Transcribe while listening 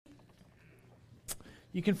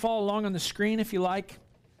You can follow along on the screen if you like.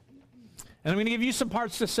 And I'm going to give you some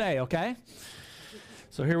parts to say, okay?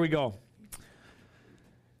 So here we go.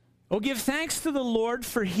 Oh, give thanks to the Lord,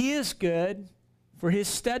 for he is good, for his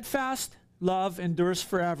steadfast love endures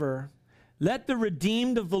forever. Let the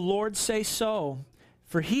redeemed of the Lord say so,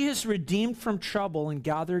 for he has redeemed from trouble and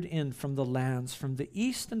gathered in from the lands, from the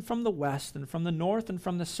east and from the west, and from the north and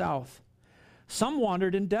from the south. Some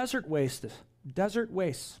wandered in desert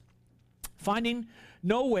wastes, finding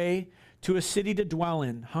no way to a city to dwell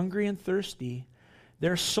in, hungry and thirsty.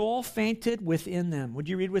 Their soul fainted within them. Would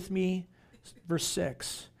you read with me verse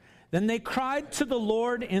 6? Then they cried to the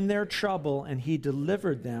Lord in their trouble, and he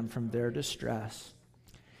delivered them from their distress.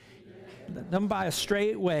 Led them by a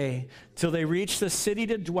straight way till they reached the city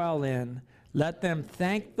to dwell in. Let them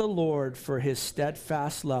thank the Lord for his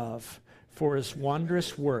steadfast love, for his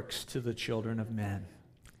wondrous works to the children of men.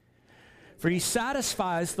 For he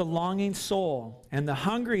satisfies the longing soul, and the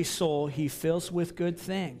hungry soul he fills with good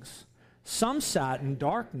things. Some sat in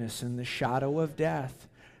darkness in the shadow of death,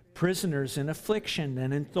 prisoners in affliction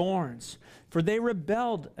and in thorns, for they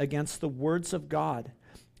rebelled against the words of God,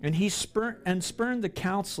 and spurned the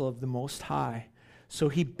counsel of the Most High. So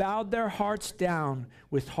he bowed their hearts down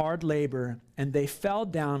with hard labor, and they fell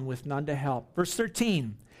down with none to help. Verse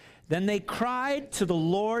 13. Then they cried to the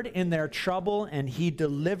Lord in their trouble, and he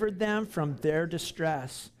delivered them from their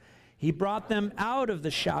distress. He brought them out of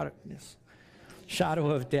the shadow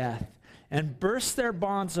of death and burst their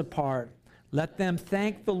bonds apart. Let them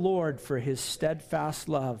thank the Lord for his steadfast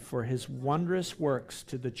love, for his wondrous works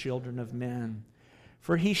to the children of men.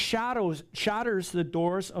 For he shatters the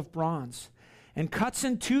doors of bronze and cuts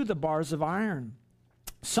in two the bars of iron.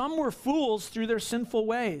 Some were fools through their sinful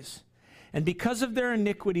ways, and because of their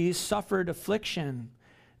iniquities suffered affliction.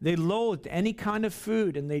 They loathed any kind of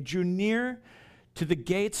food, and they drew near to the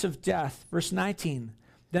gates of death. Verse 19.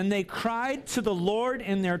 Then they cried to the Lord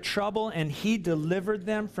in their trouble, and he delivered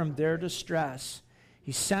them from their distress.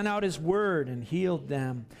 He sent out his word and healed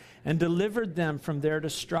them and delivered them from their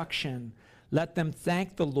destruction. Let them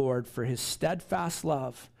thank the Lord for his steadfast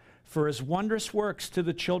love, for his wondrous works to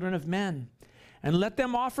the children of men. And let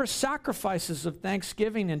them offer sacrifices of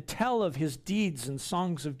thanksgiving and tell of his deeds and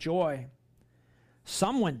songs of joy.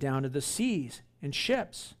 Some went down to the seas in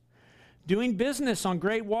ships, doing business on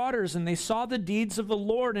great waters, and they saw the deeds of the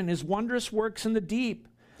Lord and his wondrous works in the deep.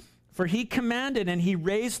 For he commanded, and he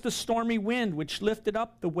raised the stormy wind, which lifted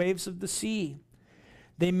up the waves of the sea.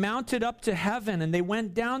 They mounted up to heaven, and they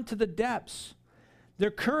went down to the depths.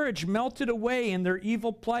 Their courage melted away in their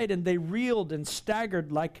evil plight, and they reeled and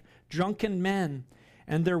staggered like drunken men,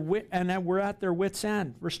 and were at their wits'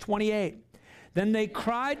 end. Verse 28. Then they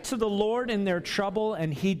cried to the Lord in their trouble,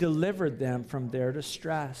 and he delivered them from their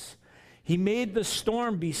distress. He made the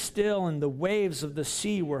storm be still, and the waves of the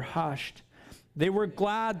sea were hushed. They were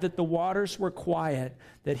glad that the waters were quiet,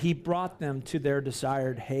 that he brought them to their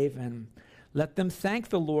desired haven. Let them thank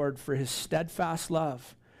the Lord for his steadfast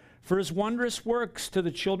love, for his wondrous works to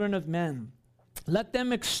the children of men. Let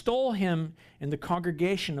them extol him in the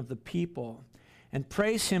congregation of the people, and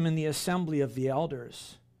praise him in the assembly of the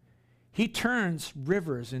elders. He turns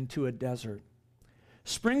rivers into a desert,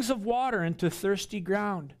 springs of water into thirsty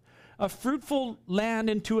ground, a fruitful land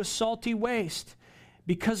into a salty waste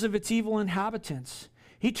because of its evil inhabitants.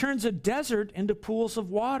 He turns a desert into pools of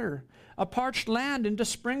water, a parched land into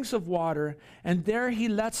springs of water, and there he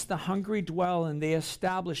lets the hungry dwell, and they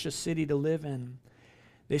establish a city to live in.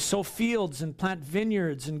 They sow fields and plant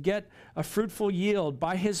vineyards and get a fruitful yield.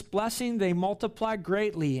 By his blessing they multiply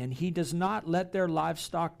greatly, and he does not let their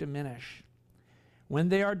livestock diminish. When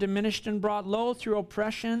they are diminished and brought low through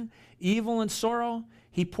oppression, evil, and sorrow,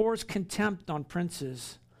 he pours contempt on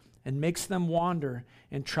princes and makes them wander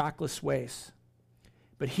in trackless wastes.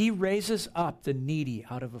 But he raises up the needy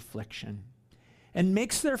out of affliction and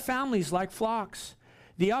makes their families like flocks.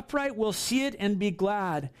 The upright will see it and be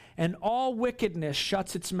glad, and all wickedness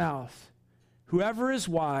shuts its mouth. Whoever is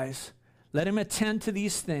wise, let him attend to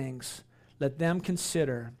these things. Let them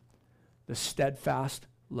consider the steadfast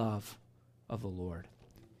love of the Lord.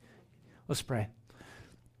 Let's pray.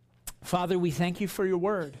 Father, we thank you for your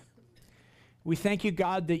word. We thank you,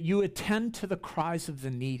 God, that you attend to the cries of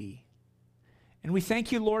the needy. And we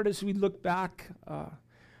thank you, Lord, as we look back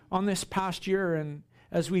on this past year and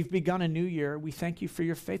as we've begun a new year, we thank you for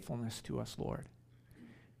your faithfulness to us, Lord.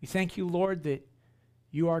 We thank you, Lord, that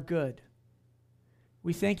you are good.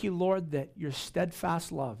 We thank you, Lord, that your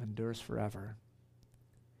steadfast love endures forever.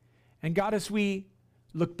 And God, as we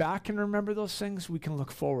look back and remember those things, we can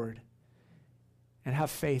look forward and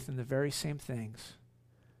have faith in the very same things,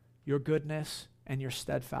 your goodness and your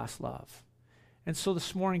steadfast love. And so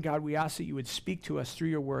this morning, God, we ask that you would speak to us through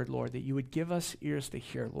your word, Lord, that you would give us ears to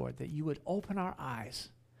hear, Lord, that you would open our eyes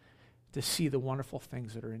to see the wonderful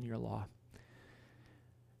things that are in your law.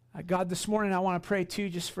 God, this morning I want to pray too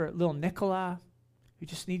just for little Nicola, who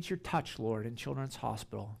just needs your touch, Lord, in Children's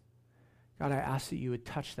Hospital. God, I ask that you would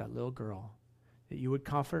touch that little girl, that you would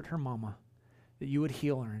comfort her mama, that you would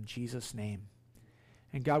heal her in Jesus' name.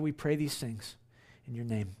 And God, we pray these things in your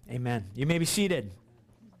name. Amen. You may be seated.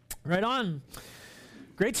 Right on.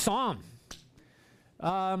 Great psalm.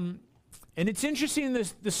 And it's interesting,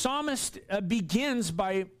 the psalmist begins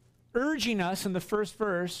by urging us in the first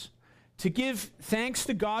verse to give thanks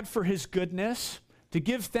to God for his goodness, to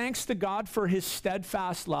give thanks to God for his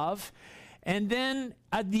steadfast love. And then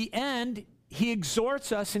at the end, he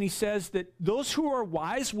exhorts us and he says that those who are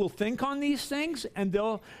wise will think on these things and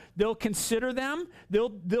they'll consider them.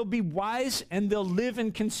 They'll be wise and they'll live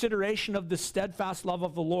in consideration of the steadfast love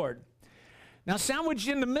of the Lord. Now, sandwiched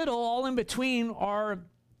in the middle, all in between, are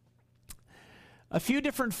a few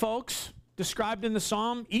different folks described in the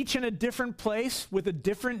psalm, each in a different place with a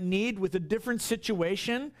different need, with a different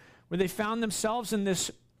situation, where they found themselves in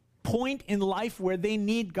this point in life where they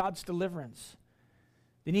need God's deliverance.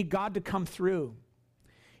 They need God to come through,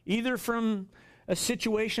 either from a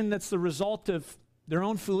situation that's the result of their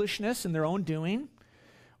own foolishness and their own doing,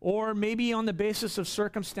 or maybe on the basis of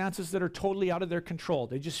circumstances that are totally out of their control.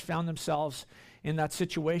 They just found themselves in that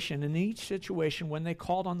situation. And in each situation, when they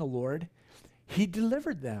called on the Lord, he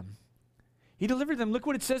delivered them. He delivered them. Look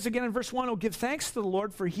what it says again in verse 1. Oh, give thanks to the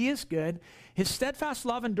Lord, for he is good. His steadfast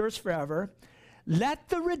love endures forever. Let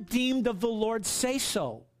the redeemed of the Lord say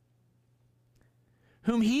so,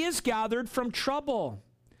 whom he has gathered from trouble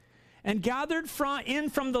and gathered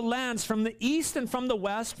from the lands, from the east and from the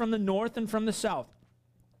west, from the north and from the south.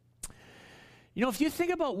 You know, if you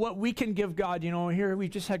think about what we can give God, you know, here we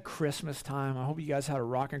just had Christmas time. I hope you guys had a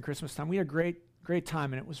rocking Christmas time. We had a great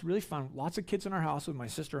time, and it was really fun. Lots of kids in our house with my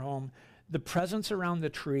sister home. The presents around the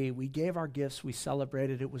tree. We gave our gifts. We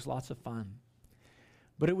celebrated. It was lots of fun.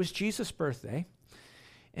 But it was Jesus' birthday,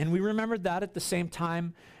 and we remembered that at the same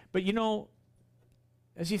time. But, you know,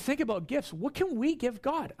 as you think about gifts, what can we give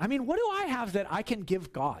God? I mean, what do I have that I can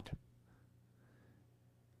give God?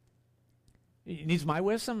 It needs my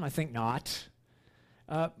wisdom? I think not.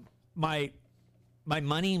 My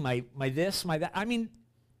money, my this, my that. I mean,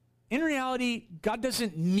 in reality, God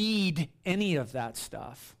doesn't need any of that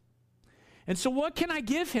stuff. And so what can I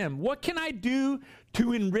give him? What can I do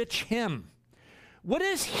to enrich him? What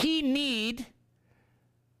does he need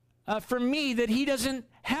from me that he doesn't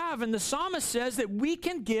have? And the psalmist says that we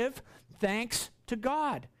can give thanks to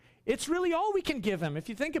God. It's really all we can give him, if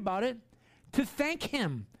you think about it, to thank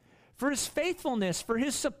him for his faithfulness, for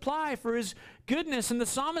his supply, for his goodness. And the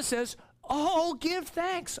psalmist says, oh, give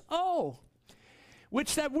thanks. Oh,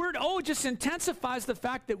 which that word, oh, just intensifies the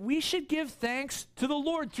fact that we should give thanks to the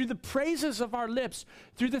Lord through the praises of our lips,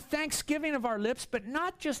 through the thanksgiving of our lips, but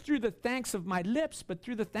not just through the thanks of my lips, but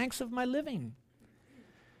through the thanks of my living.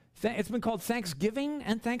 It's been called thanksgiving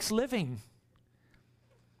and thanks-living.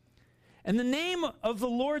 And the name of the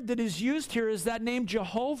Lord that is used here is that name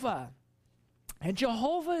Jehovah. And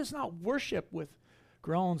Jehovah is not worship with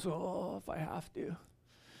groans, oh, if I have to.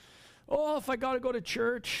 Oh, if I got to go to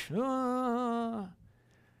church.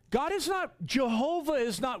 Jehovah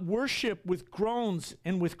is not worship with groans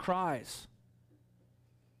and with cries.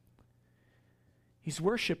 He's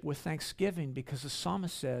worship with thanksgiving, because the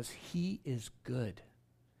psalmist says he is good.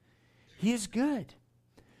 He is good.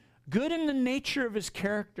 Good in the nature of his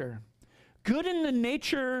character. Good in the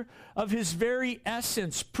nature of his very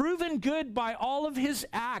essence, proven good by all of his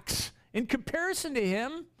acts. In comparison to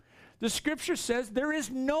him, the scripture says there is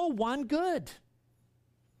no one good.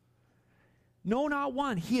 No, not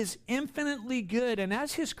one. He is infinitely good, and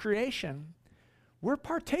as his creation, we're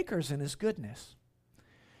partakers in his goodness.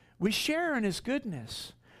 We share in his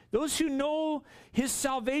goodness. Those who know his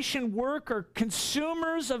salvation work are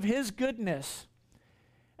consumers of his goodness.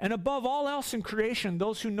 And above all else in creation,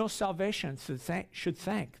 those who know salvation should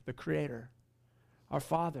thank the Creator, our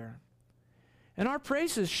Father. And our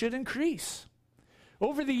praises should increase.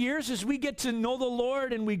 Over the years, as we get to know the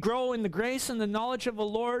Lord and we grow in the grace and the knowledge of the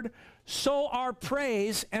Lord, so our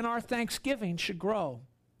praise and our thanksgiving should grow.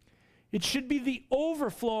 It should be the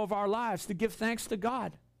overflow of our lives to give thanks to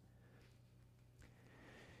God.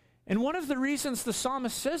 And one of the reasons the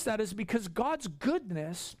psalmist says that is because God's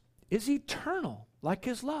goodness is eternal, like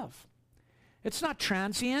his love. It's not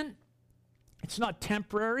transient. It's not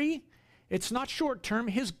temporary. It's not short term.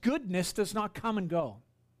 His goodness does not come and go.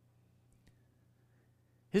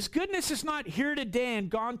 His goodness is not here today and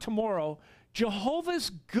gone tomorrow, Jehovah's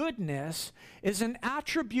goodness is an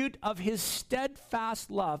attribute of his steadfast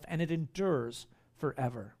love, and it endures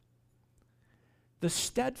forever. The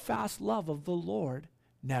steadfast love of the Lord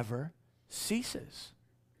never ceases.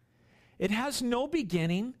 It has no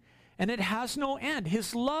beginning and it has no end.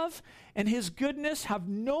 His love and his goodness have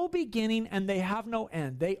no beginning and they have no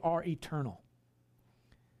end. They are eternal.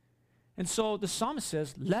 And so the psalmist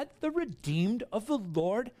says, let the redeemed of the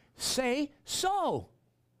Lord say so.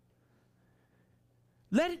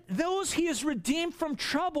 Let those he has redeemed from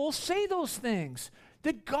trouble say those things.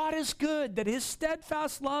 That God is good, that his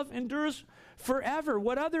steadfast love endures forever.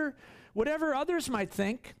 Whatever others might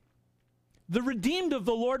think, the redeemed of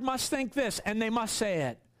the Lord must think this, and they must say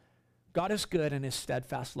it. God is good and his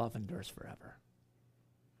steadfast love endures forever.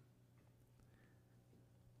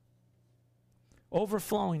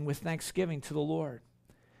 Overflowing with thanksgiving to the Lord,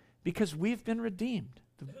 because we've been redeemed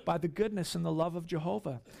by the goodness and the love of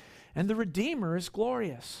Jehovah. And the Redeemer is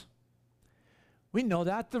glorious. We know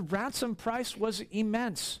that. The ransom price was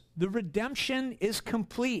immense. The redemption is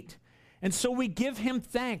complete. And so we give him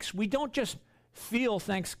thanks. We don't just feel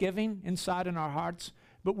thanksgiving inside in our hearts,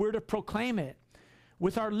 but we're to proclaim it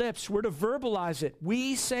with our lips. We're to verbalize it.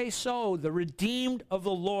 We say so. The redeemed of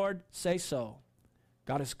the Lord say so.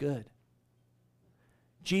 God is good.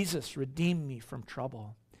 Jesus redeemed me from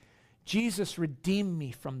trouble. Jesus redeemed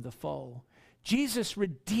me from the foe. Jesus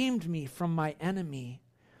redeemed me from my enemy.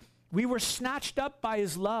 We were snatched up by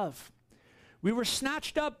his love. We were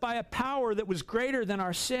snatched up by a power that was greater than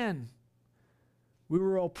our sin. We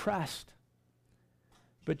were oppressed,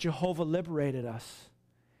 but Jehovah liberated us.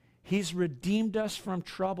 He's redeemed us from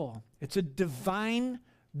trouble. It's a divine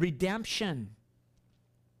redemption.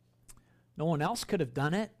 No one else could have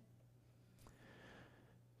done it.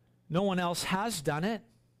 No one else has done it.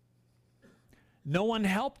 No one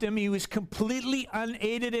helped him. He was completely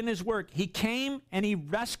unaided in his work. He came and he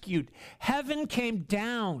rescued. Heaven came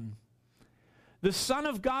down. The Son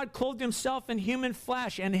of God clothed himself in human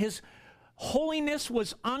flesh, and his holiness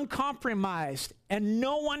was uncompromised, and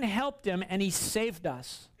no one helped him, and he saved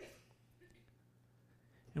us.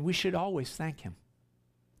 And we should always thank him.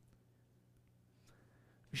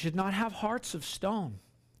 We should not have hearts of stone,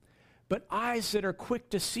 but eyes that are quick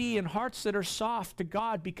to see and hearts that are soft to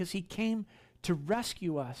God, because he came to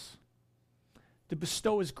rescue us, to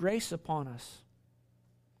bestow his grace upon us.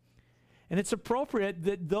 And it's appropriate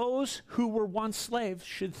that those who were once slaves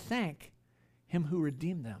should thank him who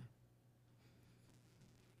redeemed them.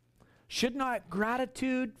 Should not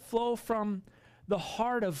gratitude flow from the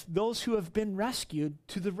heart of those who have been rescued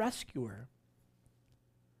to the rescuer?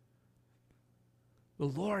 The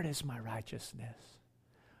Lord is my righteousness.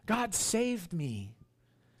 God saved me.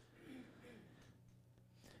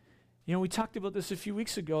 You know, we talked about this a few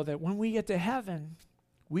weeks ago, that when we get to heaven,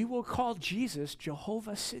 we will call Jesus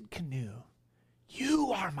Jehovah Sidkenu.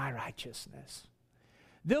 You are my righteousness.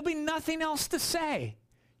 There'll be nothing else to say.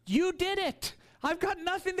 You did it. I've got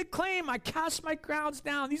nothing to claim. I cast my crowns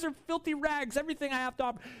down. These are filthy rags, everything I have to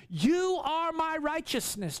offer. You are my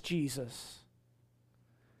righteousness, Jesus.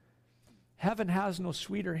 Heaven has no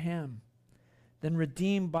sweeter hymn than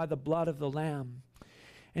redeemed by the blood of the Lamb.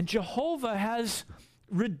 And Jehovah has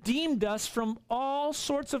redeemed us from all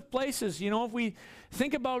sorts of places. You know, if we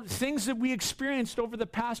think about things that we experienced over the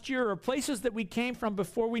past year, or places that we came from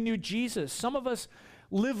before we knew Jesus, some of us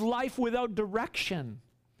live life without direction.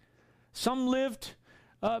 Some lived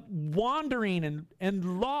wandering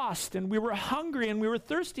and lost, and we were hungry and we were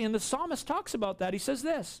thirsty, and the psalmist talks about that. He says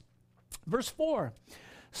this, verse 4,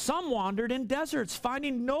 some wandered in deserts,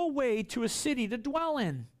 finding no way to a city to dwell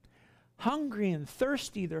in. Hungry and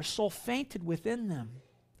thirsty, their soul fainted within them.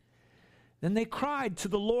 Then they cried to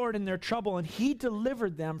the Lord in their trouble, and he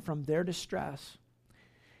delivered them from their distress.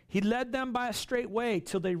 He led them by a straight way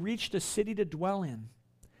till they reached a city to dwell in.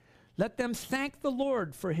 Let them thank the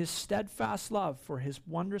Lord for his steadfast love, for his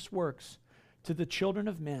wondrous works to the children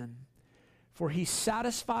of men. For he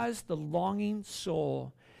satisfies the longing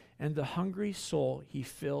soul, and the hungry soul he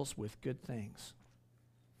fills with good things.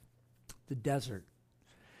 The desert.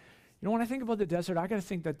 You know, when I think about the desert, I got to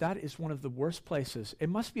think that that is one of the worst places. It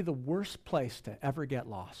must be the worst place to ever get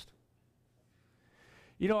lost.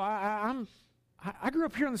 You know, I grew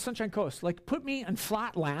up here on the Sunshine Coast. Like, put me in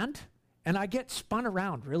flat land, and I get spun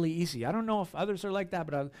around really easy. I don't know if others are like that,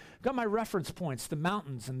 but I've got my reference points, the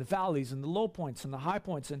mountains and the valleys and the low points and the high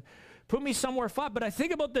points, and put me somewhere flat. But I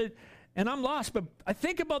think about and I'm lost, but I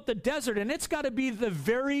think about the desert, and it's got to be the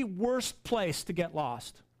very worst place to get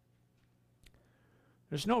lost.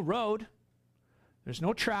 There's no road. There's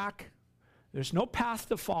no track. There's no path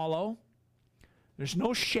to follow. There's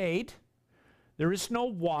no shade. There is no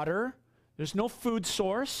water. There's no food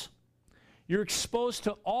source. You're exposed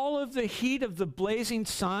to all of the heat of the blazing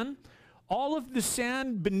sun. All of the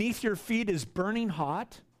sand beneath your feet is burning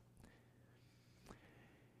hot.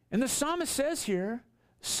 And the psalmist says here,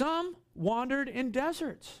 some wandered in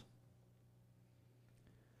deserts.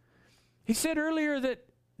 He said earlier that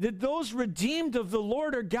those redeemed of the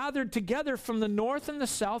Lord are gathered together from the north and the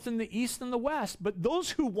south and the east and the west. But those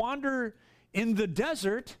who wander in the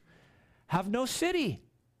desert have no city.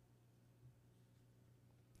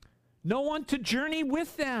 No one to journey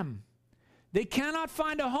with them. They cannot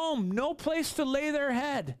find a home, no place to lay their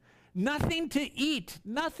head, nothing to eat,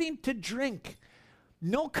 nothing to drink,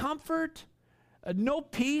 no comfort, no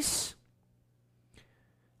peace.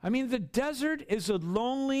 I mean, the desert is a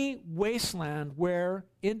lonely wasteland where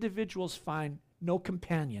individuals find no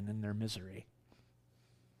companion in their misery.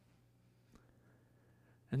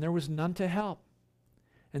 And there was none to help.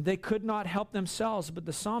 And they could not help themselves, but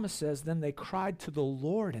the psalmist says, then they cried to the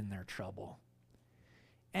Lord in their trouble,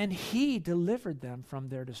 and he delivered them from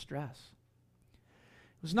their distress.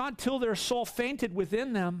 It was not till their soul fainted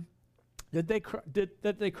within them that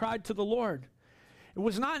they cried to the Lord. It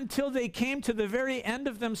was not until they came to the very end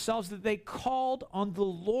of themselves that they called on the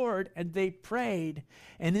Lord and they prayed.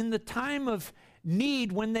 And in the time of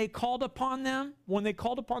need, when they called upon the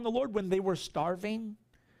Lord, when they were starving,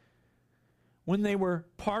 when they were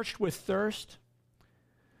parched with thirst,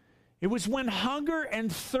 it was when hunger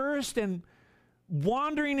and thirst and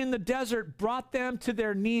wandering in the desert brought them to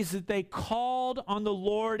their knees that they called on the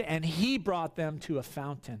Lord, and he brought them to a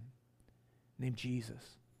fountain named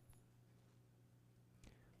Jesus.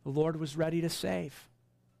 The Lord was ready to save.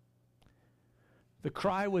 The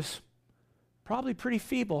cry was probably pretty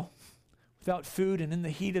feeble, without food and in the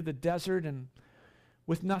heat of the desert and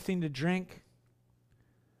with nothing to drink.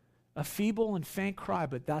 A feeble and faint cry,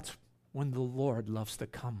 but that's when the Lord loves to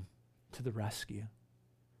come to the rescue.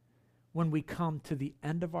 When we come to the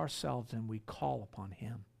end of ourselves and we call upon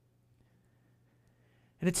him.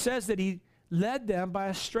 And it says that he led them by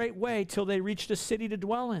a straight way till they reached a city to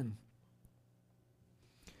dwell in.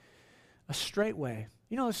 A straight way.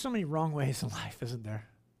 You know, there's so many wrong ways in life, isn't there?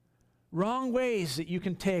 Wrong ways that you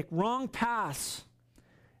can take, wrong paths.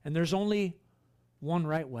 And there's only one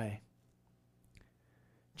right way.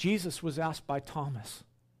 Jesus was asked by Thomas,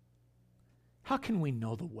 how can we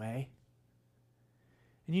know the way?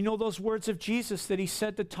 And you know those words of Jesus that he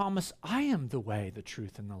said to Thomas, I am the way, the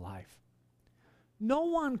truth, and the life. No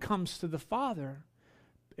one comes to the Father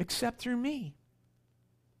except through me.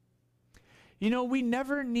 You know, we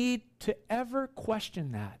never need to ever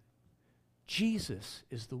question that. Jesus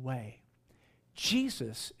is the way.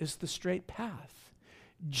 Jesus is the straight path.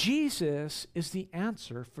 Jesus is the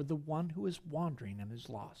answer for the one who is wandering and is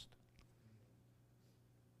lost.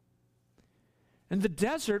 And the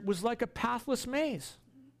desert was like a pathless maze.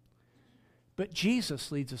 But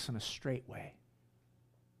Jesus leads us in a straight way.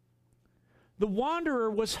 The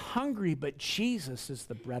wanderer was hungry, but Jesus is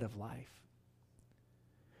the bread of life.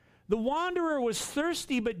 The wanderer was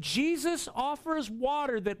thirsty, but Jesus offers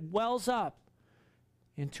water that wells up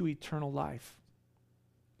into eternal life.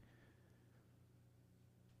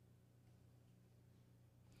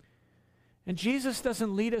 And Jesus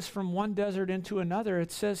doesn't lead us from one desert into another.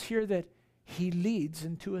 It says here that he leads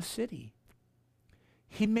into a city.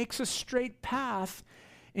 He makes a straight path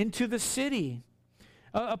into the city.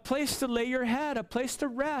 A place to lay your head, a place to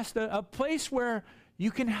rest, a place where you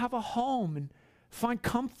can have a home and find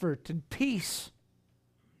comfort and peace.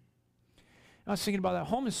 I was thinking about that.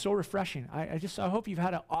 Home is so refreshing. I hope you've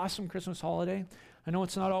had an awesome Christmas holiday. I know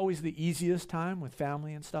it's not always the easiest time with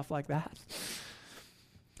family and stuff like that.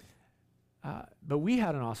 But we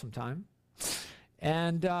had an awesome time.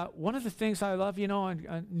 And one of the things I love, you know,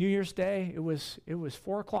 on New Year's Day, it was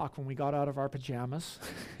 4 o'clock when we got out of our pajamas.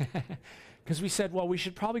 Because we said, well, we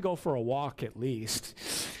should probably go for a walk at least.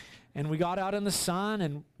 And we got out in the sun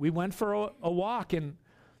and we went for a walk. And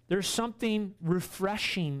there's something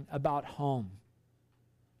refreshing about home.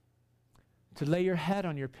 To lay your head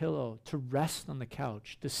on your pillow, to rest on the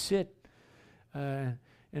couch, to sit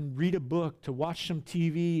and read a book, to watch some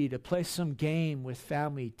TV, to play some game with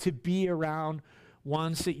family, to be around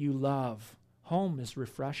ones that you love. Home is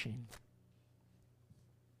refreshing.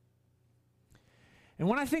 And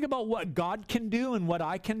when I think about what God can do and what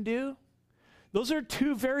I can do, those are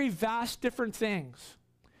two very vast different things.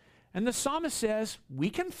 And the psalmist says, we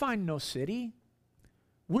can find no city.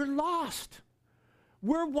 We're lost.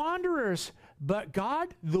 We're wanderers. But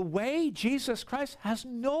God, the way, Jesus Christ, has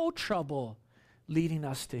no trouble leading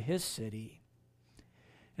us to his city.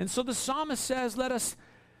 And so the psalmist says,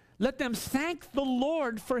 let them thank the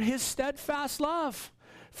Lord for his steadfast love,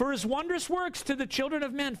 for his wondrous works to the children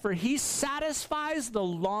of men, for he satisfies the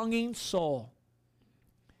longing soul,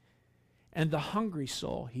 and the hungry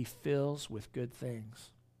soul he fills with good things.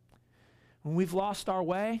 When we've lost our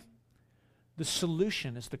way, the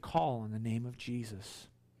solution is to call on the name of Jesus.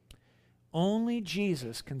 Only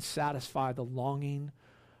Jesus can satisfy the longing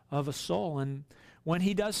of a soul. And when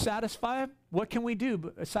he does satisfy, what can we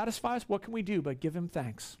do? Satisfy us, what can we do but give him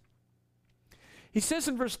thanks? He says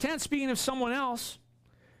in verse 10, speaking of someone else,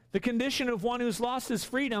 the condition of one who's lost his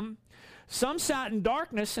freedom, some sat in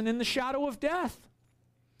darkness and in the shadow of death,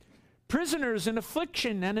 prisoners in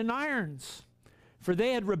affliction and in irons, for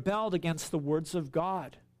they had rebelled against the words of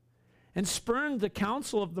God and spurned the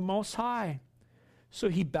counsel of the Most High. So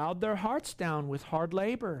he bowed their hearts down with hard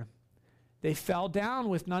labor. They fell down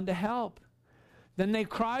with none to help. Then they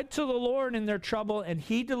cried to the Lord in their trouble, and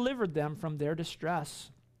he delivered them from their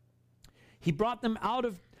distress. He brought them out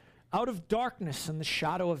of darkness and the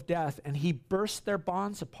shadow of death, and he burst their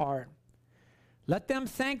bonds apart. Let them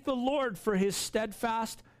thank the Lord for his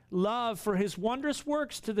steadfast love, for his wondrous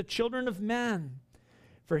works to the children of men.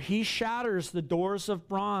 For he shatters the doors of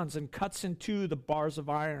bronze and cuts in two the bars of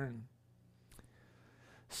iron.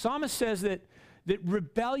 Psalmist says that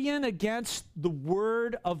rebellion against the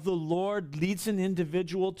word of the Lord leads an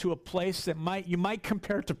individual to a place that you might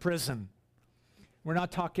compare to prison. We're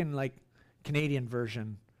not talking like Canadian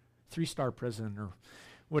version, 3-star prison or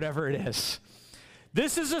whatever it is.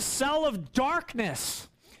 This is a cell of darkness.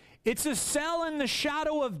 It's a cell in the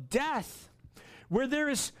shadow of death where there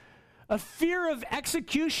is a fear of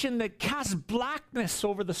execution that casts blackness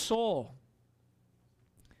over the soul.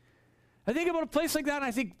 I think about a place like that, and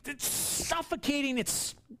I think it's suffocating. It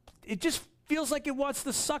just feels like it wants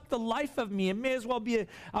to suck the life of me. It may as well be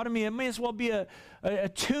out of me. It may as well be a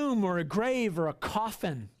tomb or a grave or a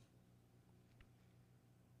coffin,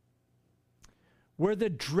 where the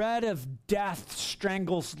dread of death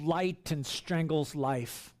strangles light and strangles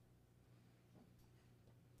life.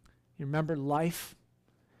 You remember life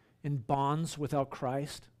in bonds without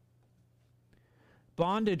Christ?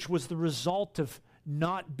 Bondage was the result of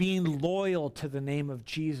not being loyal to the name of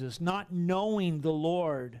Jesus, not knowing the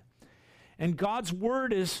Lord. And God's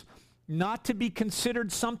word is not to be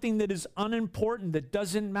considered something that is unimportant, that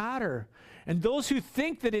doesn't matter. And those who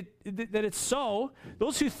think that it's so,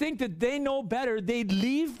 those who think that they know better, they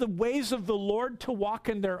leave the ways of the Lord to walk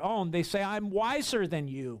in their own. They say, I'm wiser than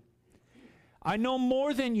you. I know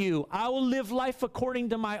more than you. I will live life according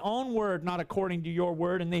to my own word, not according to your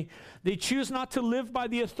word. And they choose not to live by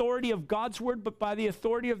the authority of God's word, but by the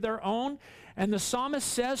authority of their own. And the psalmist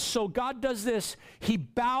says, so God does this. He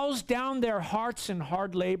bows down their hearts in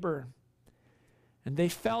hard labor. And they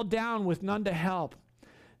fell down with none to help.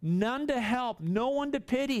 None to help, no one to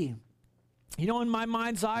pity. You know, in my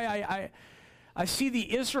mind's eye, I see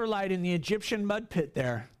the Israelite in the Egyptian mud pit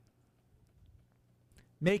there,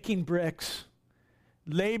 making bricks,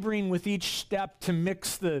 laboring with each step to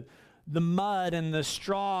mix the mud and the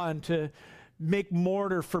straw and to make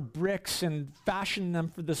mortar for bricks and fashion them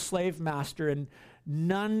for the slave master. And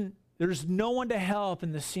there's no one to help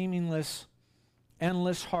in the seamless,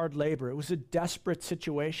 endless hard labor. It was a desperate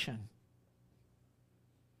situation.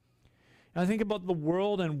 And I think about the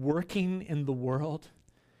world and working in the world,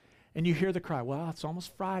 and you hear the cry, well, it's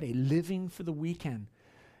almost Friday, living for the weekend.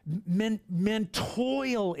 Men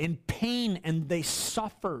toil in pain and they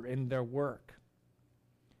suffer in their work.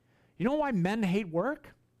 You know why men hate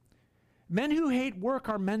work? Men who hate work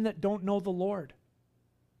are men that don't know the Lord.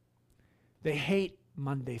 They hate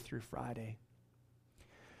Monday through Friday.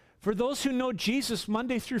 For those who know Jesus,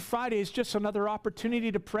 Monday through Friday is just another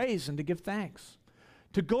opportunity to praise and to give thanks.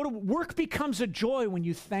 To go to work becomes a joy when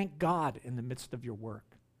you thank God in the midst of your work.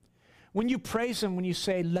 When you praise him, when you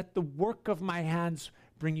say, let the work of my hands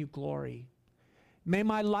bring you glory. May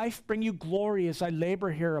my life bring you glory as I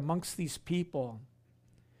labor here amongst these people.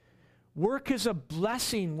 Work is a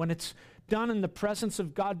blessing when it's done in the presence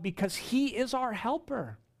of God because he is our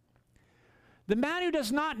helper. The man who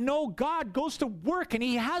does not know God goes to work and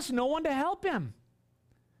he has no one to help him.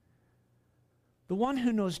 The one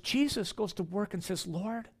who knows Jesus goes to work and says,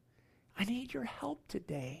 Lord, I need your help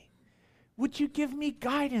today. Would you give me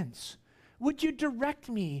guidance? Would you direct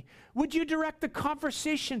me? Would you direct the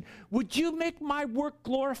conversation? Would you make my work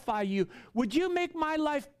glorify you? Would you make my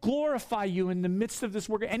life glorify you in the midst of this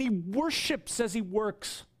work? And he worships as he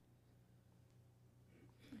works.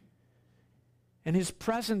 And his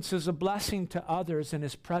presence is a blessing to others, and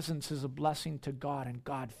his presence is a blessing to God, and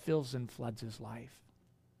God fills and floods his life.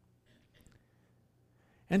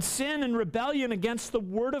 And sin and rebellion against the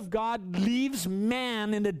word of God leaves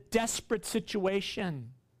man in a desperate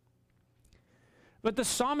situation. But the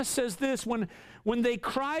psalmist says this, when they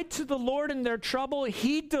cried to the Lord in their trouble,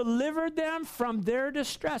 he delivered them from their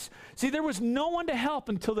distress. See, there was no one to help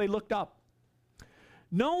until they looked up.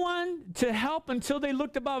 No one to help until they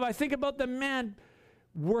looked above. I think about the man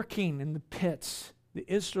working in the pits, the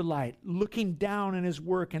Israelite, looking down in his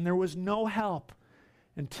work, and there was no help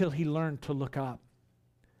until he learned to look up.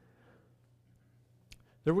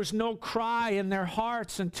 There was no cry in their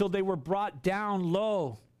hearts until they were brought down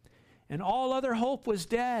low, and all other hope was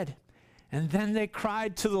dead. And then they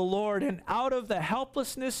cried to the Lord, and out of the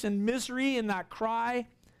helplessness and misery in that cry,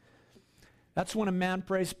 that's when a man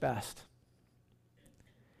prays best.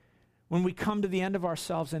 When we come to the end of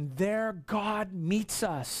ourselves, and there God meets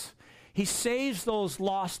us. He saves those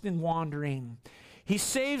lost in wandering. He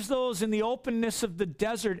saves those in the openness of the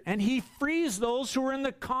desert, and he frees those who are in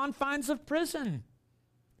the confines of prison.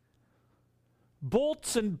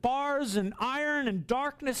 Bolts and bars and iron and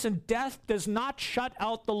darkness and death does not shut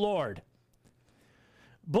out the Lord.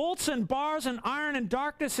 Bolts and bars and iron and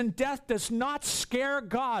darkness and death does not scare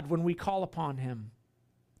God when we call upon him.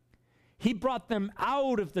 He brought them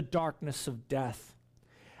out of the darkness of death,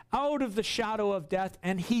 out of the shadow of death,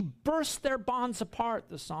 and he burst their bonds apart,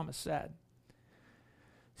 the psalmist said.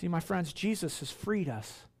 See, my friends, Jesus has freed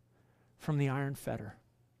us from the iron fetter.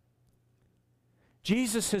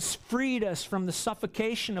 Jesus has freed us from the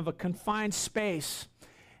suffocation of a confined space,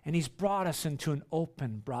 and he's brought us into an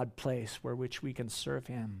open, broad place where which we can serve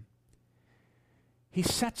him. He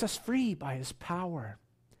sets us free by his power,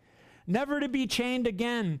 never to be chained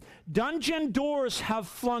again. Dungeon doors have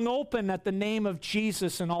flung open at the name of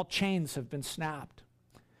Jesus, and all chains have been snapped.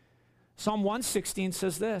 Psalm 116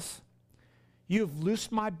 says this, "You have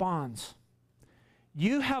loosed my bonds.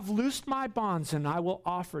 You have loosed my bonds, and I will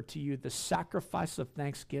offer to you the sacrifice of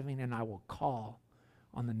thanksgiving, and I will call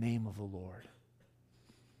on the name of the Lord."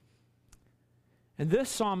 And this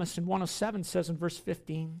psalmist in 107 says in verse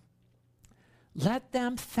 15, "Let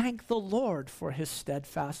them thank the Lord for his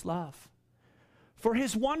steadfast love, for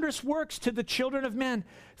his wondrous works to the children of men.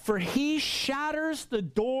 For he shatters the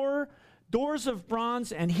doors of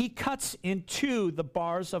bronze, and he cuts in two the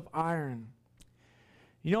bars of iron."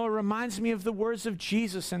 You know, it reminds me of the words of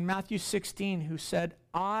Jesus in Matthew 16, who said,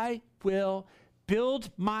 "I will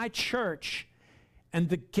build my church, and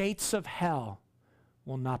the gates of hell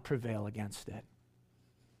will not prevail against it."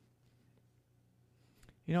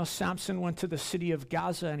 You know, Samson went to the city of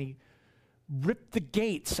Gaza, and he ripped the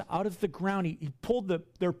gates out of the ground. He pulled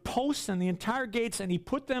their posts and the entire gates, and he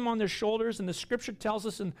put them on their shoulders. And the scripture tells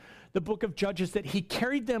us in the book of Judges that he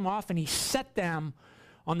carried them off, and he set them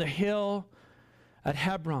on the hill at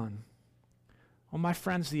Hebron. Oh, my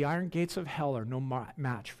friends, the iron gates of hell are no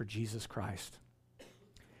match for Jesus Christ.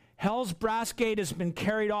 Hell's brass gate has been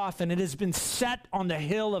carried off, and it has been set on the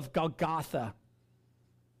hill of Golgotha.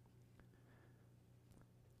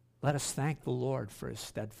 Let us thank the Lord for his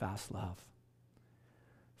steadfast love.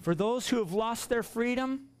 For those who have lost their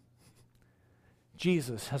freedom,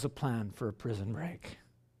 Jesus has a plan for a prison break.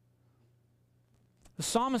 The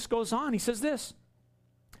psalmist goes on, he says this,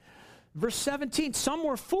 verse 17, "Some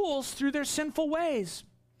were fools through their sinful ways,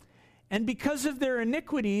 and because of their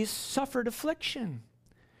iniquities suffered affliction.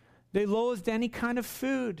 They loathed any kind of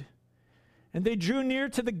food, and they drew near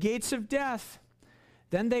to the gates of death.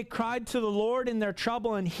 Then they cried to the Lord in their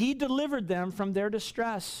trouble, and he delivered them from their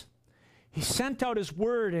distress. He sent out his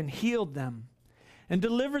word and healed them, and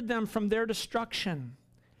delivered them from their destruction.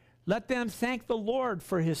 Let them thank the Lord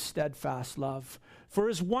for his steadfast love, for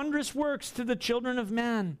his wondrous works to the children of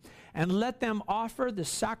man, and let them offer the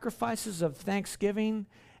sacrifices of thanksgiving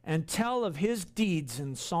and tell of his deeds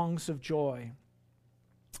in songs of joy."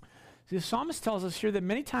 See, the psalmist tells us here that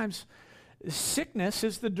many times sickness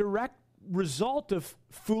is the direct result of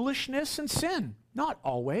foolishness and sin. Not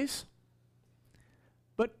always,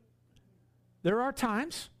 but there are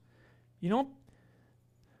times, you know,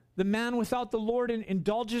 the man without the Lord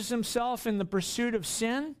indulges himself in the pursuit of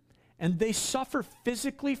sin, and they suffer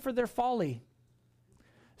physically for their folly.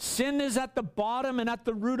 Sin is at the bottom and at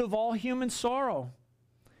the root of all human sorrow.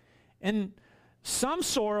 And some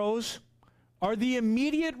sorrows are the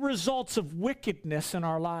immediate results of wickedness in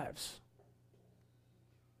our lives.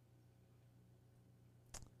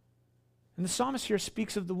 And the psalmist here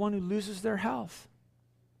speaks of the one who loses their health.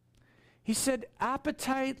 He said,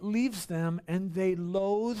 appetite leaves them and they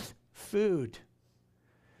loathe food.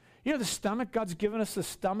 You know, the stomach, God's given us the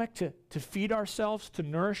stomach to feed ourselves, to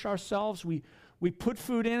nourish ourselves. We put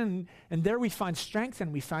food in, and there we find strength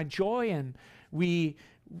and we find joy, and we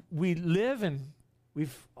live, and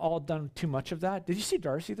we've all done too much of that. Did you see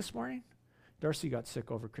Darcy this morning? Darcy got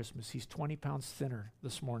sick over Christmas. He's 20 pounds thinner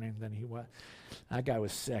this morning than he was. That guy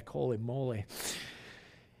was sick. Holy moly.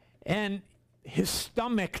 And his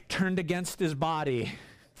stomach turned against his body.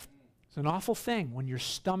 It's an awful thing when your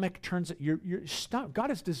stomach turns. God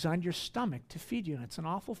has designed your stomach to feed you, and it's an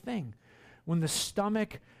awful thing. When the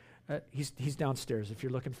stomach, he's downstairs. If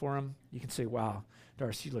you're looking for him, you can say, wow,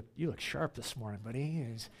 Darcy, you look sharp this morning, buddy.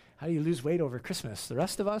 How do you lose weight over Christmas? The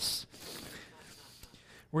rest of us,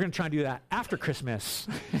 we're going to try and do that after Christmas.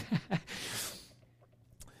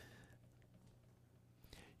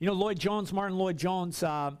 You know, Martin Lloyd Jones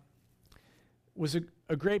was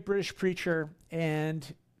a great British preacher,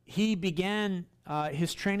 and he began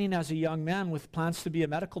his training as a young man with plans to be a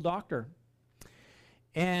medical doctor.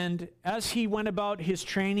 And as he went about his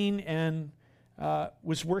training and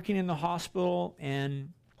was working in the hospital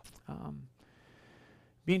and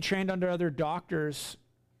being trained under other doctors,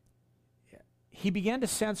 he began to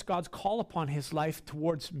sense God's call upon his life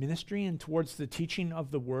towards ministry and towards the teaching of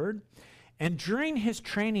the word. And during his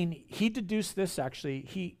training, he deduced this actually.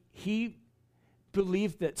 He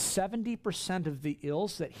believed that 70% of the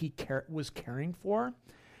ills that he was caring for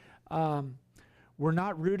were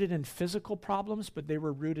not rooted in physical problems, but they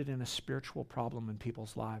were rooted in a spiritual problem in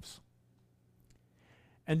people's lives.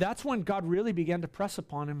 And that's when God really began to press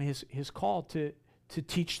upon him his call to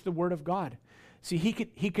teach the Word of God. See, he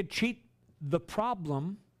could treat the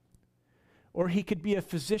problem, or he could be a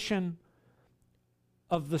physician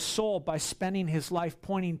of the soul by spending his life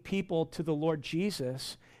pointing people to the Lord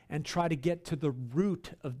Jesus and try to get to the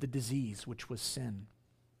root of the disease, which was sin.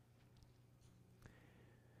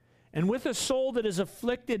 And with a soul that is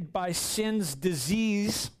afflicted by sin's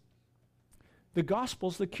disease, the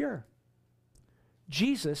gospel's the cure.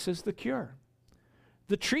 Jesus is the cure.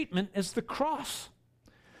 The treatment is the cross.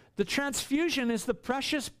 The transfusion is the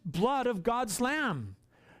precious blood of God's Lamb.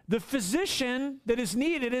 The physician that is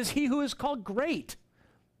needed is he who is called great,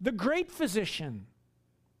 the great physician.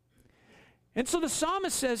 And so the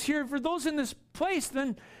psalmist says here, for those in this place,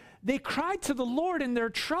 then they cried to the Lord in their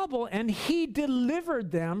trouble, and he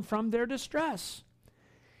delivered them from their distress.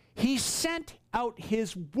 He sent out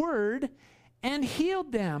his word and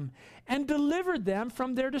healed them and delivered them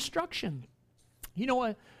from their destruction. You know,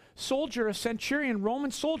 a soldier, a centurion,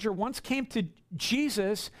 Roman soldier, once came to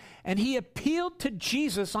Jesus, and he appealed to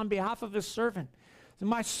Jesus on behalf of his servant.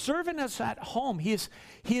 My servant is at home. He is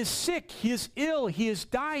sick. He is ill. He is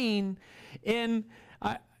dying. And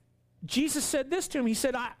Jesus said this to him. He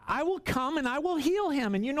said, I will come and I will heal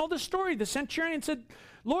him. And you know the story. The centurion said,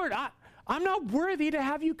 Lord, I'm not worthy to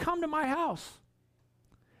have you come to my house,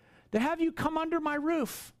 to have you come under my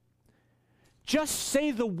roof. Just say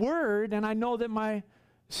the word, and I know that my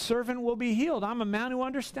servant will be healed. I'm a man who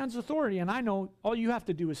understands authority, and I know all you have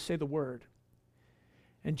to do is say the word.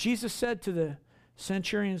 And Jesus said to the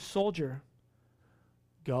centurion soldier,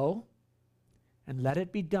 go and let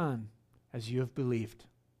it be done as you have believed.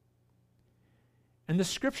 And the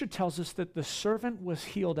scripture tells us that the servant was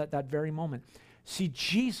healed at that very moment. See,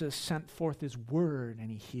 Jesus sent forth his word and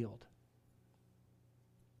he healed.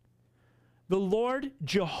 The Lord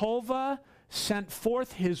Jehovah sent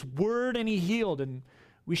forth his word and he healed. And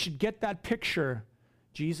we should get that picture.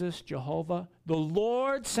 Jesus, Jehovah. The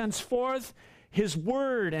Lord sends forth his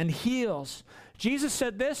word and heals. Jesus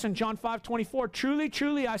said this in John 5:24, truly,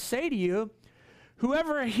 truly, I say to you,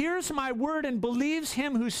 whoever hears my word and believes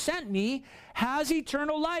him who sent me has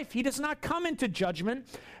eternal life. He does not come into judgment,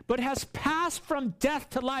 but has passed from death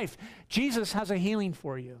to life. Jesus has a healing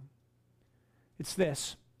for you. It's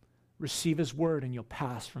this: receive his word and you'll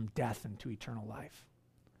pass from death into eternal life.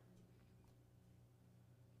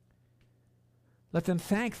 Let them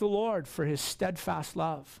thank the Lord for his steadfast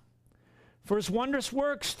love, for his wondrous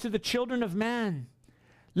works to the children of man.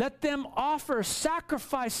 Let them offer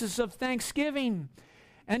sacrifices of thanksgiving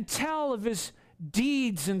and tell of his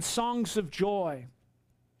deeds and songs of joy.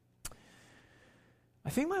 I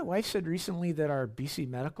think my wife said recently that our BC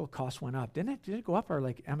medical costs went up. Didn't it? Did it go up? Our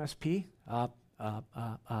like MSP? Up,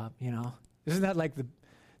 you know. Isn't that like the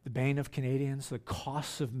bane of Canadians? The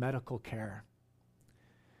costs of medical care.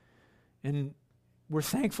 And we're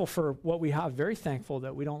thankful for what we have, very thankful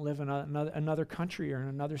that we don't live in another country or in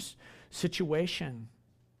another situation.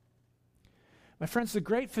 My friends, the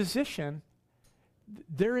great physician,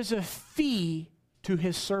 there is a fee to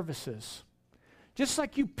his services. Just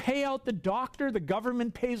like you pay out the doctor, the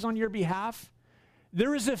government pays on your behalf,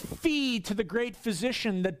 there is a fee to the great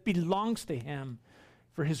physician that belongs to him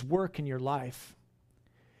for his work in your life.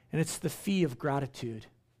 And it's the fee of gratitude.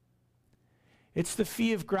 It's the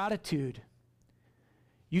fee of gratitude.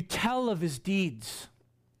 You tell of his deeds.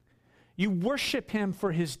 You worship him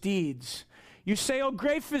for his deeds. You say, oh,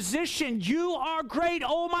 great physician, you are great.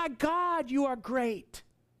 Oh, my God, you are great.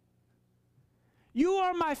 You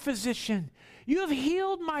are my physician. You have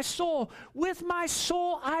healed my soul. With my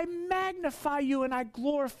soul, I magnify you and I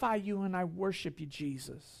glorify you and I worship you,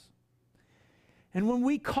 Jesus. And when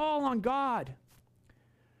we call on God,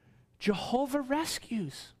 Jehovah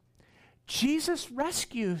rescues. Jesus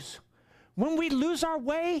rescues. When we lose our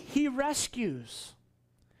way, he rescues.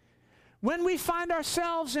 When we find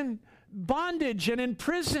ourselves in bondage and in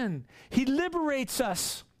prison, he liberates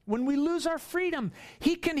us. When we lose our freedom,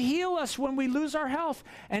 he can heal us when we lose our health,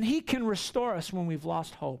 and he can restore us when we've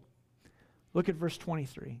lost hope. Look at verse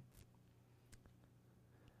 23.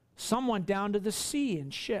 Some went down to the sea in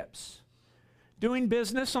ships, doing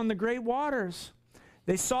business on the great waters.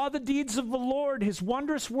 They saw the deeds of the Lord, his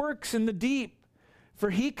wondrous works in the deep. For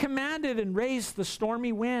he commanded and raised the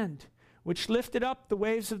stormy wind, which lifted up the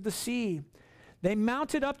waves of the sea. They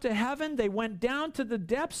mounted up to heaven. They went down to the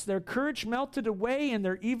depths. Their courage melted away in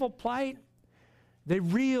their evil plight. They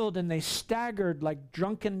reeled and they staggered like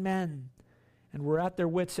drunken men and were at their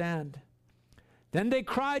wits' end. Then they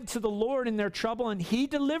cried to the Lord in their trouble, and he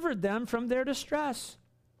delivered them from their distress.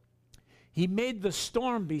 He made the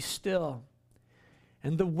storm be still,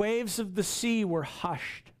 and the waves of the sea were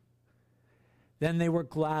hushed. Then they were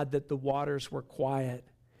glad that the waters were quiet,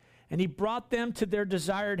 and he brought them to their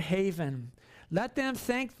desired haven. Let them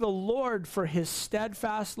thank the Lord for his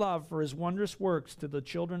steadfast love, for his wondrous works to the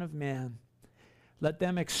children of man. Let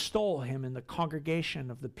them extol him in the congregation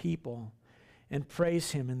of the people and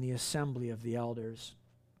praise him in the assembly of the elders.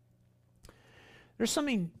 There's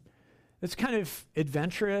something that's kind of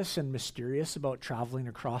adventurous and mysterious about traveling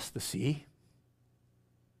across the sea.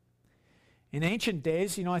 In ancient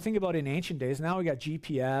days, I think about in ancient days, now we got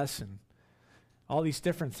GPS and all these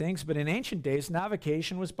different things, but in ancient days,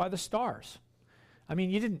 navigation was by the stars. I mean,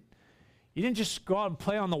 you didn't just go out and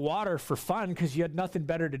play on the water for fun because you had nothing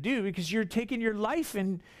better to do, because you're taking your life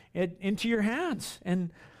into your hands.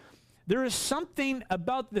 And there is something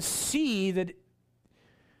about the sea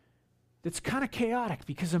that's kind of chaotic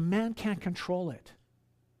because a man can't control it.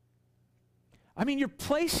 I mean, you're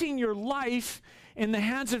placing your life in the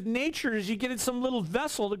hands of nature as you get in some little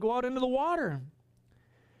vessel to go out into the water.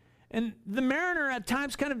 And the mariner at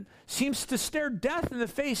times kind of seems to stare death in the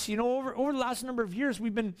face. Over the last number of years,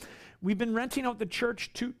 we've been renting out the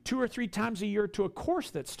church two or three times a year to a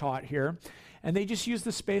course that's taught here. And they just use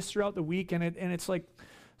the space throughout the week, and it's like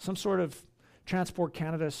some sort of Transport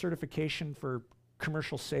Canada certification for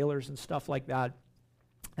commercial sailors and stuff like that.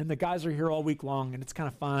 And the guys are here all week long, and it's kind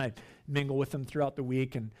of fun. I mingle with them throughout the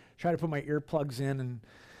week and try to put my earplugs in and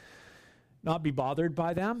not be bothered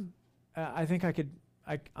by them. I think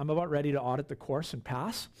I'm about ready to audit the course and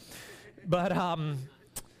pass. But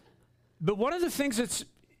one of the things that's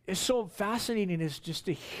is so fascinating is just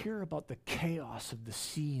to hear about the chaos of the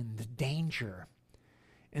sea and the danger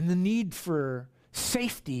and the need for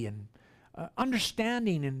safety and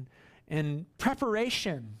understanding and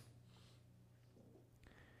preparation.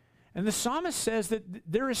 And the psalmist says that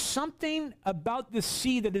there is something about the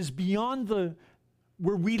sea that is beyond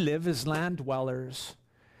where we live as land dwellers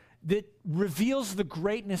that reveals the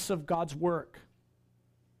greatness of God's work.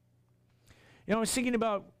 I was thinking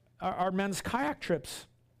about our men's kayak trips.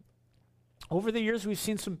 Over the years, we've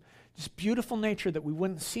seen some just beautiful nature that we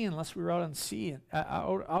wouldn't see unless we were out on sea,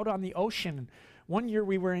 out on the ocean. One year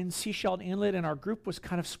we were in Seashell Inlet, and our group was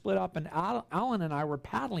kind of split up, and Alan and I were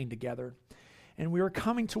paddling together. And we were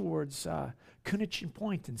coming towards Cunitchin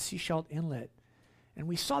Point and Seashell Inlet, and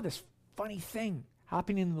we saw this funny thing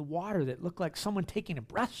happening in the water that looked like someone taking a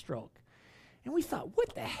breaststroke. And we thought,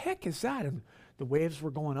 what the heck is that? And the waves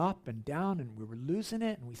were going up and down, and we were losing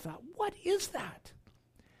it, and we thought, what is that?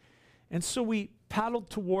 And so we paddled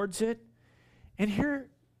towards it, and here,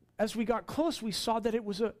 as we got close, we saw that it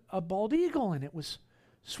was a bald eagle, and it was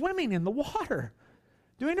swimming in the water,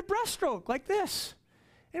 doing a breaststroke like this.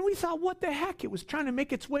 And we thought, what the heck? It was trying to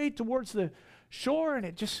make its way towards the shore,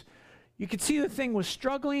 and you could see the thing was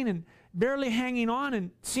struggling and barely hanging on,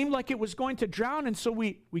 and seemed like it was going to drown. And so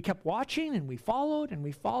we kept watching, and we followed, and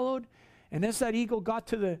we followed. And as that eagle got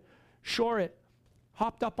to the shore, it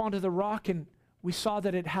hopped up onto the rock, and we saw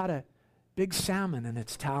that it had a big salmon in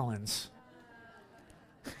its talons.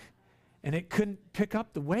 And it couldn't pick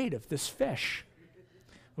up the weight of this fish.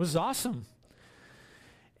 It was awesome.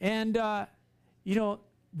 And,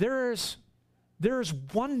 there's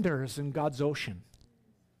wonders in God's ocean.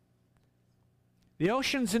 The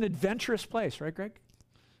ocean's an adventurous place, right, Greg?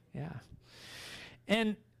 Yeah.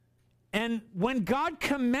 And when God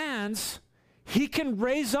commands, he can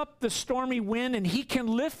raise up the stormy wind, and he can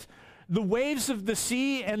lift the waves of the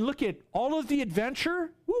sea and look at all of the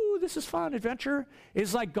adventure. Woo, this is fun. Adventure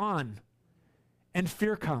is like gone. And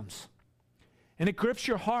fear comes. And it grips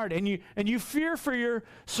your heart. And you fear for your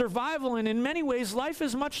survival. And in many ways, life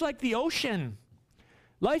is much like the ocean.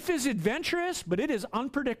 Life is adventurous, but it is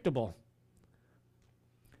unpredictable.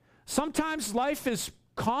 Sometimes life is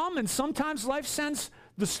calm, and sometimes life sends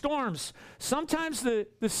the storms. Sometimes the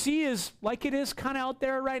sea is like it is kind of out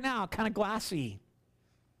there right now, kind of glassy.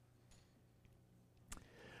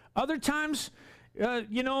 Other times,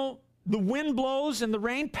 the wind blows and the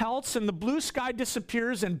rain pelts and the blue sky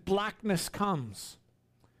disappears and blackness comes.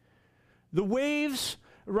 The waves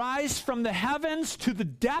rise from the heavens to the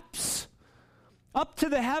depths, up to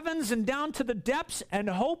the heavens and down to the depths, and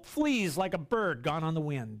hope flees like a bird gone on the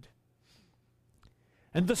wind.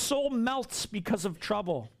 And the soul melts because of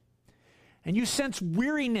trouble. And you sense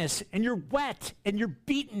weariness, and you're wet, and you're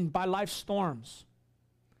beaten by life's storms.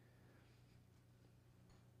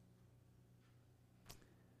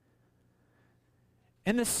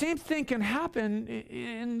 And the same thing can happen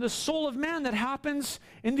in the soul of man that happens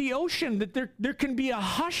in the ocean, that there can be a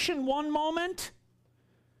hush in one moment,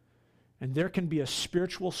 and there can be a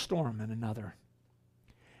spiritual storm in another.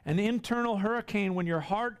 An internal hurricane when your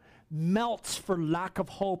heart melts for lack of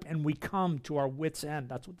hope and we come to our wits' end.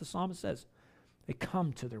 That's what the psalmist says. They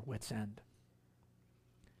come to their wits' end.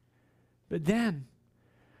 But then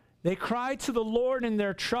they cried to the Lord in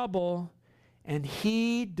their trouble, and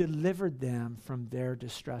he delivered them from their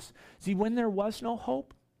distress. See, when there was no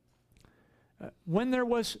hope, when there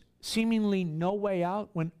was seemingly no way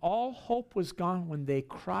out, when all hope was gone, when they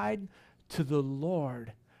cried to the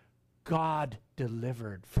Lord, God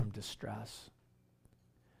delivered from distress.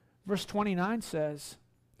 Verse 29 says,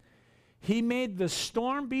 he made the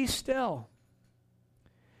storm be still,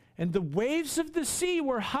 and the waves of the sea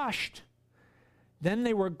were hushed. Then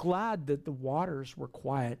they were glad that the waters were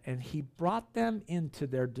quiet, and he brought them into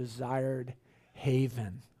their desired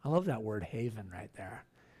haven. I love that word, haven, right there.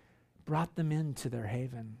 Brought them into their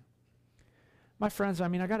haven. My friends, I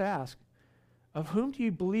got to ask, of whom do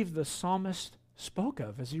you believe the psalmist spoke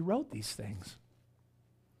of as he wrote these things?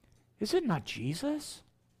 Is it not Jesus?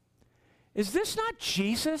 Is this not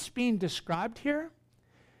Jesus being described here?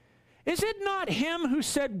 Is it not him who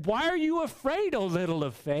said, "Why are you afraid, O little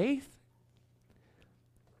of faith?"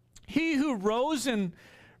 He who rose and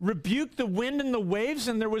rebuked the wind and the waves,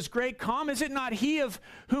 and there was great calm. Is it not he of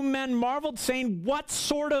whom men marveled, saying, "What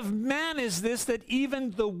sort of man is this that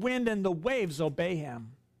even the wind and the waves obey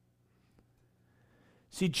him?"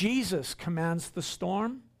 See, Jesus commands the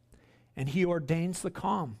storm, and he ordains the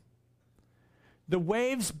calm. The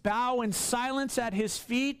waves bow in silence at his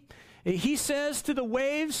feet. He says to the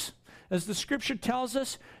waves, as the scripture tells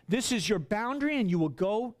us, "This is your boundary, and you will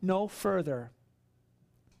go no further."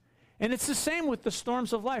 And it's the same with the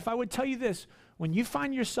storms of life. I would tell you this, when you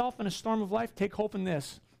find yourself in a storm of life, take hope in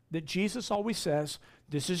this, that Jesus always says,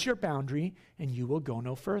 "This is your boundary, and you will go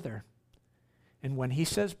no further." And when he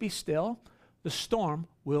says, "Be still," the storm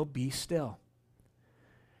will be still.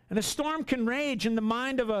 And a storm can rage in the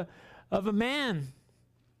mind of a man.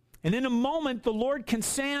 And in a moment, the Lord can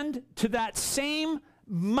send to that same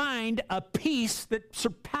mind a peace that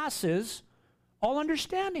surpasses all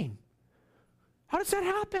understanding. How does that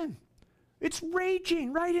happen? It's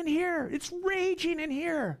raging right in here. It's raging in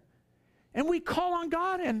here. And we call on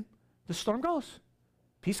God, and the storm goes.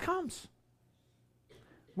 Peace comes.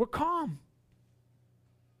 We're calm.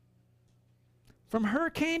 From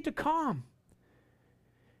hurricane to calm.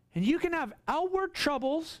 And you can have outward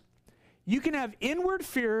troubles, you can have inward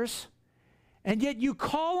fears, and yet you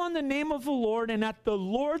call on the name of the Lord, and at the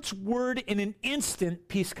Lord's word, in an instant,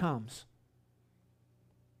 peace comes.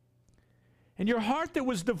 And your heart that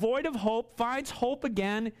was devoid of hope finds hope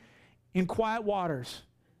again in quiet waters.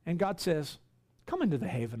 And God says, "Come into the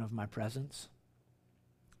haven of my presence.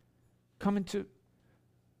 Come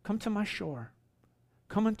to my shore.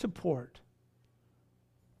 Come into port."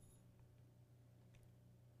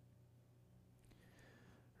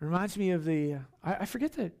 It reminds me of I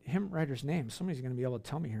forget the hymn writer's name. Somebody's going to be able to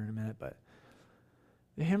tell me here in a minute, but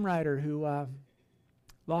the hymn writer who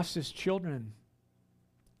lost his children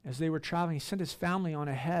as they were traveling. He sent his family on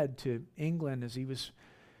ahead to England as he was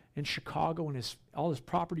in Chicago, and all his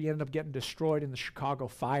property ended up getting destroyed in the Chicago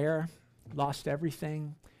fire. Lost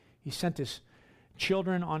everything. He sent his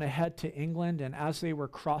children on ahead to England, and as they were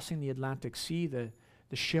crossing the Atlantic Sea, the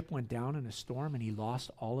ship went down in a storm, and he lost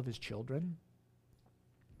all of his children.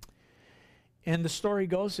 And the story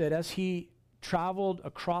goes that as he traveled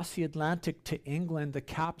across the Atlantic to England, the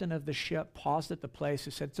captain of the ship paused at the place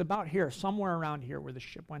and said, "It's about here, somewhere around here where the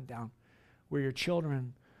ship went down, where your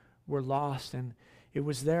children were lost. And it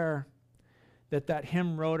was there that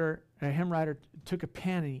hymn writer took a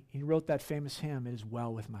pen and he wrote that famous hymn, "It is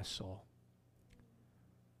well with my soul."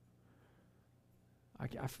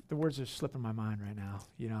 The words are slipping my mind right now.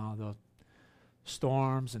 You know, the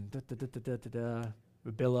storms and the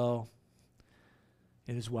billow.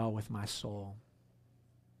 It is well with my soul.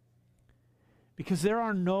 Because there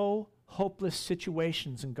are no hopeless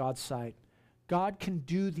situations in God's sight. God can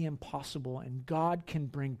do the impossible, and God can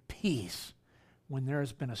bring peace when there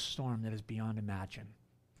has been a storm that is beyond imagine.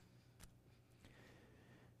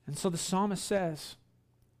 And so the psalmist says,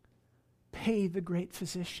 pay the great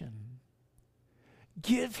physician.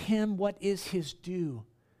 Give him what is his due.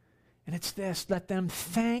 And it's this: let them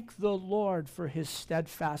thank the Lord for his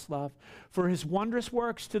steadfast love, for his wondrous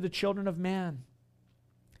works to the children of man.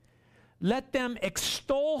 Let them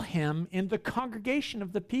extol him in the congregation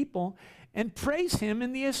of the people and praise him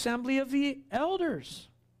in the assembly of the elders.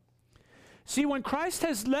 See, when Christ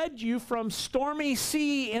has led you from stormy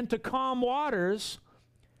sea into calm waters,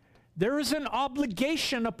 there is an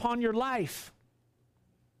obligation upon your life.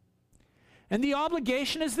 And the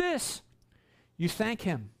obligation is this: you thank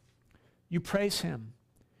him, you praise him,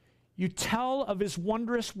 you tell of his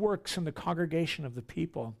wondrous works in the congregation of the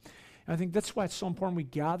people. And I think that's why it's so important we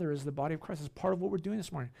gather as the body of Christ. As part of what we're doing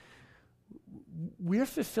this morning. We're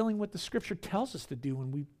fulfilling what the Scripture tells us to do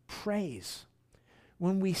when we praise,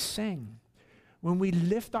 when we sing, when we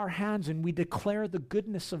lift our hands and we declare the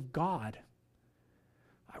goodness of God.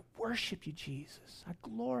 I worship you, Jesus. I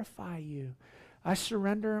glorify you. I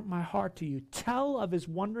surrender my heart to you. Tell of his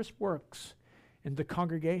wondrous works in the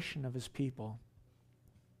congregation of his people.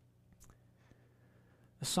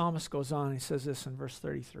 The psalmist goes on, he says this in verse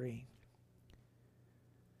 33.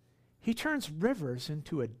 He turns rivers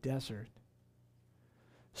into a desert,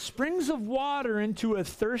 springs of water into a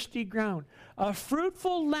thirsty ground, a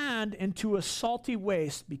fruitful land into a salty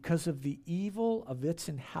waste because of the evil of its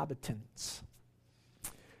inhabitants.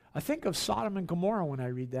 I think of Sodom and Gomorrah when I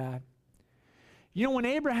read that. You know, when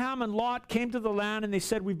Abraham and Lot came to the land and they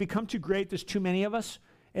said, we've become too great, there's too many of us,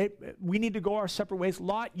 we need to go our separate ways.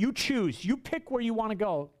 Lot, you choose. You pick where you want to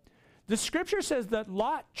go. The Scripture says that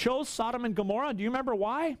Lot chose Sodom and Gomorrah. Do you remember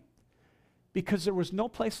why? Because there was no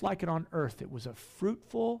place like it on earth. It was a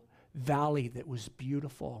fruitful valley that was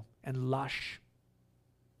beautiful and lush.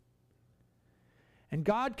 And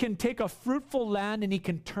God can take a fruitful land and he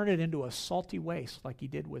can turn it into a salty waste like he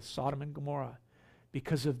did with Sodom and Gomorrah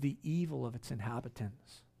because of the evil of its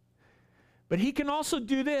inhabitants. But he can also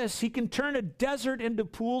do this. He can turn a desert into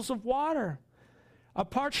pools of water, a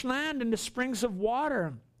parched land into springs of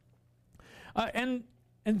water. And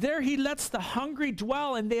there he lets the hungry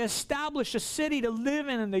dwell, and they establish a city to live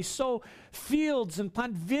in, and they sow fields and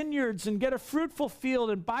plant vineyards and get a fruitful field,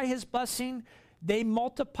 and by his blessing they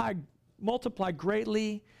multiply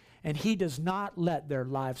greatly, and he does not let their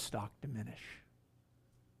livestock diminish.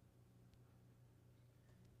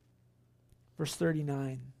 Verse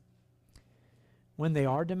 39, when they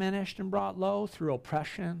are diminished and brought low through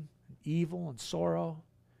oppression, and evil, and sorrow,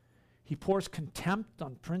 he pours contempt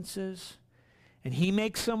on princes, and he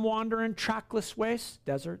makes them wander in trackless wastes,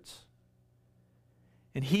 deserts.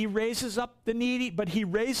 And he raises up the needy, but he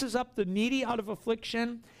raises up the needy out of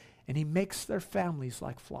affliction, and he makes their families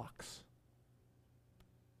like flocks.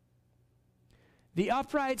 The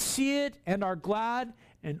upright see it and are glad,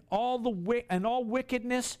 and all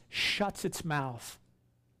wickedness shuts its mouth.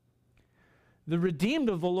 The redeemed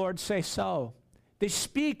of the Lord say so. They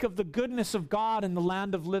speak of the goodness of God in the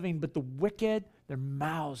land of living, but the wicked, their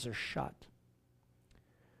mouths are shut.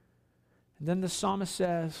 And then the psalmist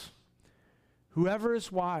says, whoever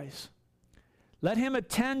is wise, let him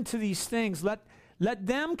attend to these things. Let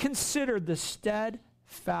them consider the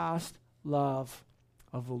steadfast love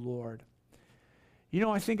of the Lord. You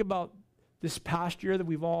know, I think about this past year that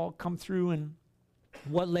we've all come through and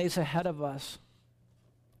what lays ahead of us.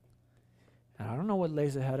 And I don't know what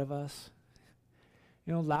lays ahead of us.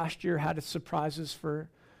 You know, last year had its surprises for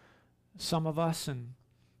some of us, and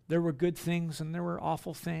there were good things and there were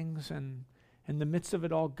awful things, and in the midst of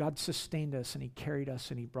it all, God sustained us and he carried us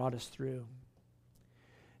and he brought us through.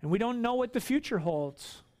 And we don't know what the future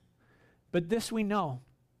holds, but this we know: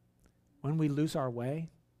 when we lose our way,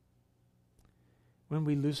 when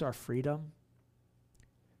we lose our freedom,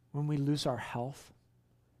 when we lose our health,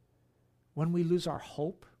 when we lose our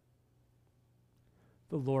hope,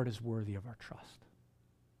 the Lord is worthy of our trust.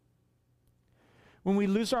 When we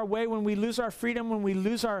lose our way, when we lose our freedom, when we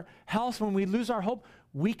lose our health, when we lose our hope,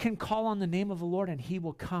 we can call on the name of the Lord and he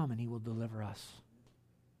will come and he will deliver us.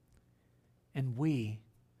 And we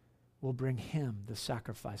will bring him the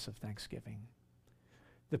sacrifice of thanksgiving.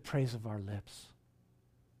 the praise of our lips.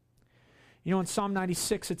 You know, in Psalm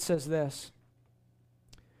 96, it says this,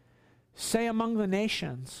 say among the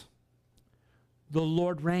nations, the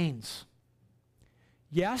Lord reigns.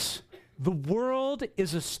 Yes, the world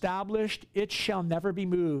is established, it shall never be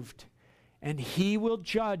moved, and he will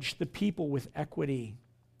judge the people with equity.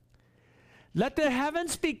 Let the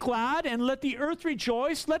heavens be glad, and let the earth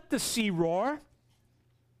rejoice, let the sea roar,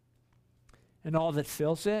 and all that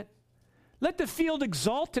fills it. Let the field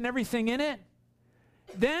exult and everything in it.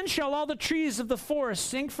 Then shall all the trees of the forest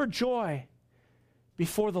sing for joy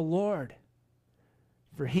before the Lord.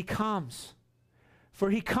 For he comes. For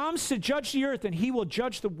he comes to judge the earth, and he will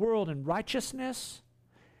judge the world in righteousness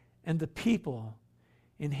and the people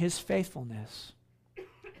in his faithfulness.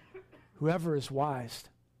 Whoever is wise,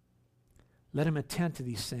 let him attend to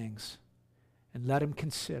these things, and let him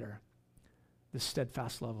consider the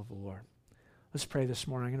steadfast love of the Lord. Let's pray this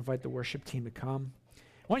morning. I'm going to invite the worship team to come.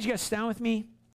 Why don't you guys stand with me?